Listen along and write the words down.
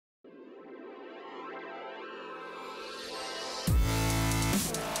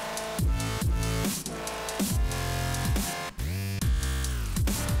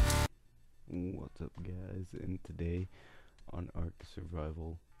and today on Ark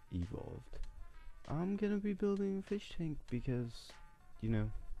Survival Evolved, I'm gonna be building a fish tank because, you know,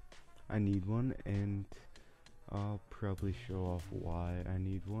 I need one, and I'll probably show off why I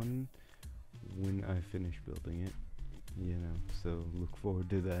need one when I finish building it, so look forward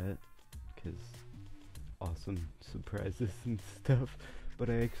to that, because awesome surprises and stuff. But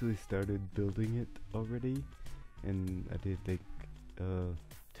I actually started building it already, and I did think to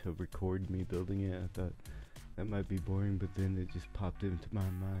record me building it. I thought that might be boring, but then it just popped into my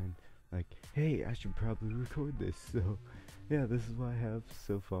mind like, hey, I should probably record this. So yeah, this is what I have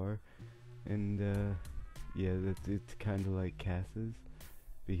so far, and yeah, it's kind of like Cass's,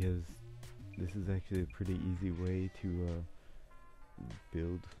 because this is actually a pretty easy way to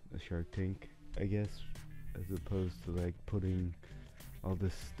build a shark tank, I guess, as opposed to like putting all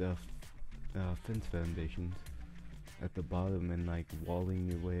this stuff, fence foundations at the bottom and like walling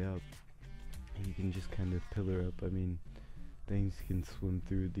your way up. You can just kind of pillar up. I mean, things can swim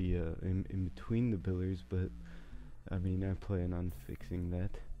through the in between the pillars, but I mean, I plan on fixing that.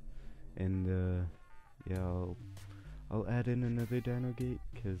 And yeah, I'll add in another dino gate,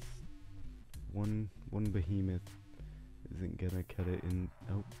 cause one behemoth isn't gonna cut it in.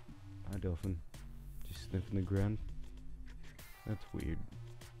 Oh, hi dolphin, just sniffing the ground. That's weird.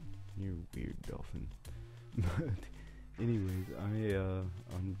 You're weird, dolphin. But anyways,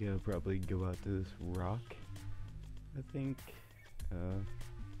 I'm gonna probably go out to this rock, I think.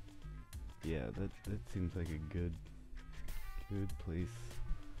 Yeah, that seems like a good place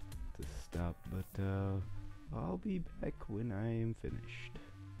to stop, but I'll be back when I am finished.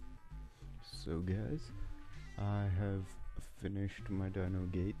 So guys, I have finished my dino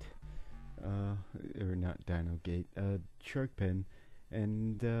gate, or not dino gate, shark pen,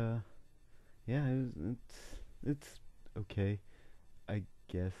 and yeah, it's okay, I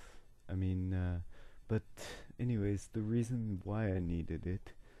guess. I mean, but anyways, the reason why I needed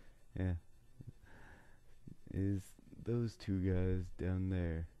it, yeah, is those two guys down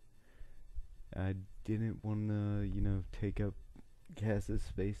there. I didn't wanna, take up Cass's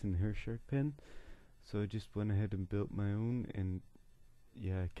space in her shark pen, so I just went ahead and built my own, and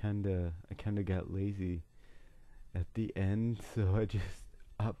yeah, I kinda got lazy at the end, so I just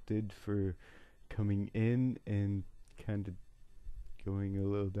opted for coming in and kind of going a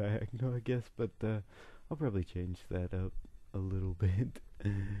little diagonal, I guess, but I'll probably change that up a little bit.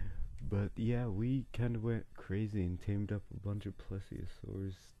 But yeah, we kind of went crazy and tamed up a bunch of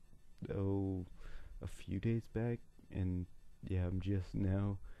plesiosaurs, a few days back, and yeah, I'm just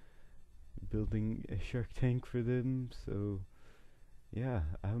now building a shark tank for them, so yeah,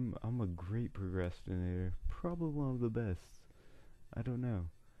 I'm a great procrastinator, probably one of the best. I don't know.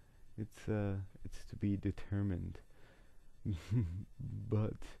 It's to be determined.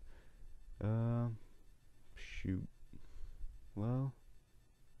 But shoot. Well,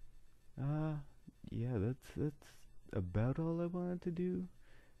 yeah, that's about all I wanted to do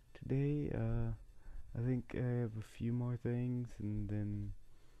today. I think I have a few more things, and then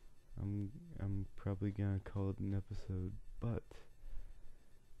I'm probably gonna call it an episode. But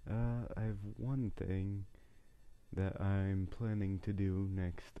I have one thing that I'm planning to do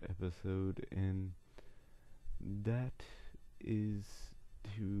next episode, and that is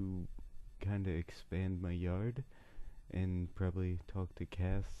to kind of expand my yard and probably talk to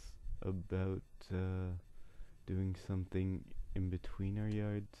Cass about doing something in between our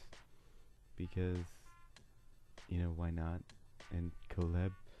yards, because why not, and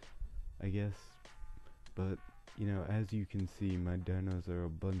collab, I guess. But as you can see, my dinos are all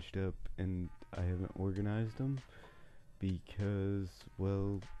bunched up, and I haven't organized them because,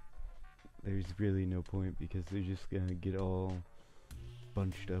 well, there's really no point, because they're just gonna get all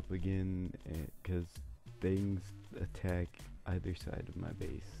bunched up again, because things attack either side of my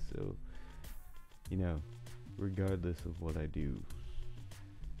base. So regardless of what I do,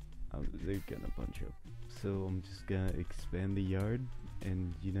 they're gonna bunch up. So I'm just gonna expand the yard,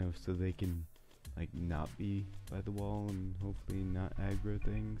 and so they can like not be by the wall and hopefully not aggro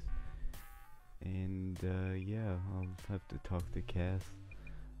things. And yeah, I'll have to talk to Cass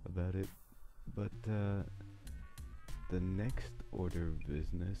about it. But the next order of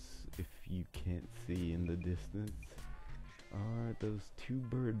business, if you can't see in the distance, are those two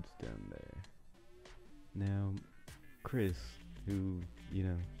birds down there. Now, Chris, who, is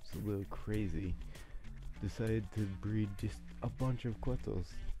a little crazy, decided to breed just a bunch of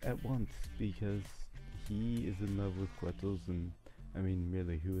Quetzals at once, because he is in love with Quetzals, and I mean,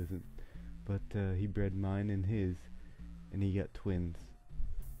 really, who isn't? But he bred mine and his, and he got twins.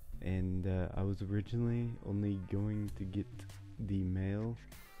 And I was originally only going to get the male,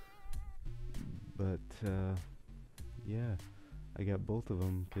 But yeah, I got both of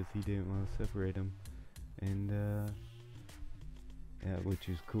them because he didn't want to separate them, and yeah, which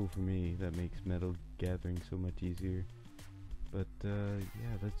is cool for me. That makes metal gathering so much easier. But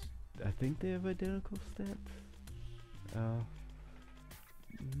yeah, that's. I think they have identical stats. Uh,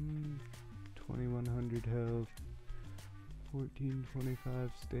 2100 health,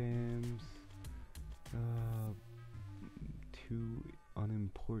 1425 stamps, 2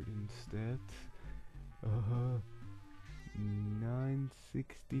 unimportant stats,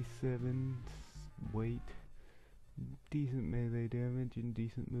 967 weight, decent melee damage, and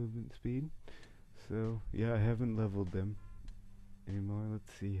decent movement speed. So yeah, I haven't leveled them anymore.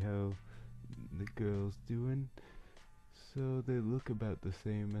 Let's see how the girl's doing. So they look about the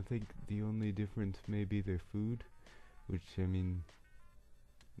same. I think the only difference may be their food, which, I mean,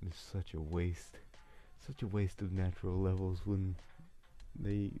 is such a waste. Such a waste of natural levels when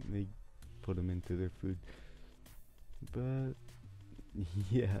they put them into their food. But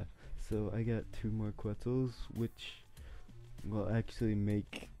yeah, so I got 2 more Quetzals, which will actually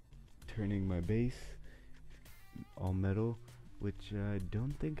make turning my base all metal, which I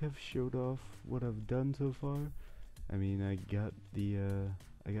don't think I've showed off what I've done so far. I mean, I got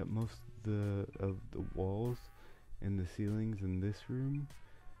most of the walls and the ceilings in this room,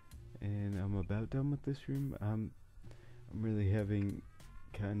 and I'm about done with this room. I'm really having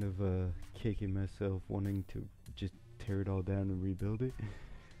kind of a kick in myself, wanting to just tear it all down and rebuild it,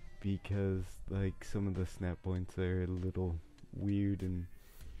 because like some of the snap points are a little weird, and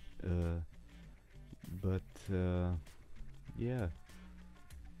but yeah,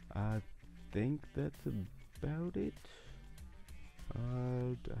 I think that's about it.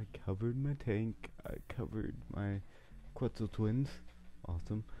 I covered my tank, I covered my Quetzal twins,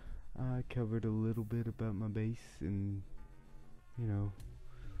 awesome. I covered a little bit about my base and, you know,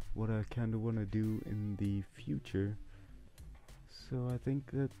 what I kinda wanna do in the future. So I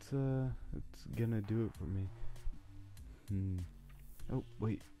think that's gonna do it for me. Oh,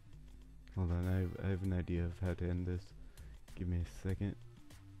 wait. Hold on, I have an idea of how to end this. Give me a second.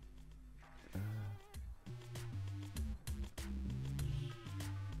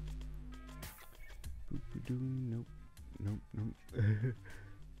 Nope, nope.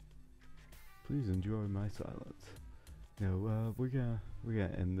 Please enjoy my silence. No, we're gonna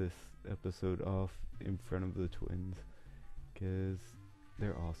end this episode off in front of the twins, cause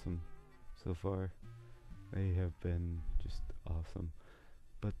they're awesome so far. They have been just awesome.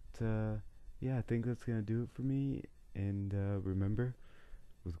 But yeah, I think that's gonna do it for me. And remember,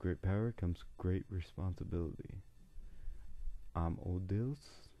 with great power comes great responsibility. I'm Old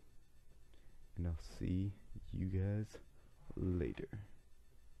Dills, and I'll see you guys later.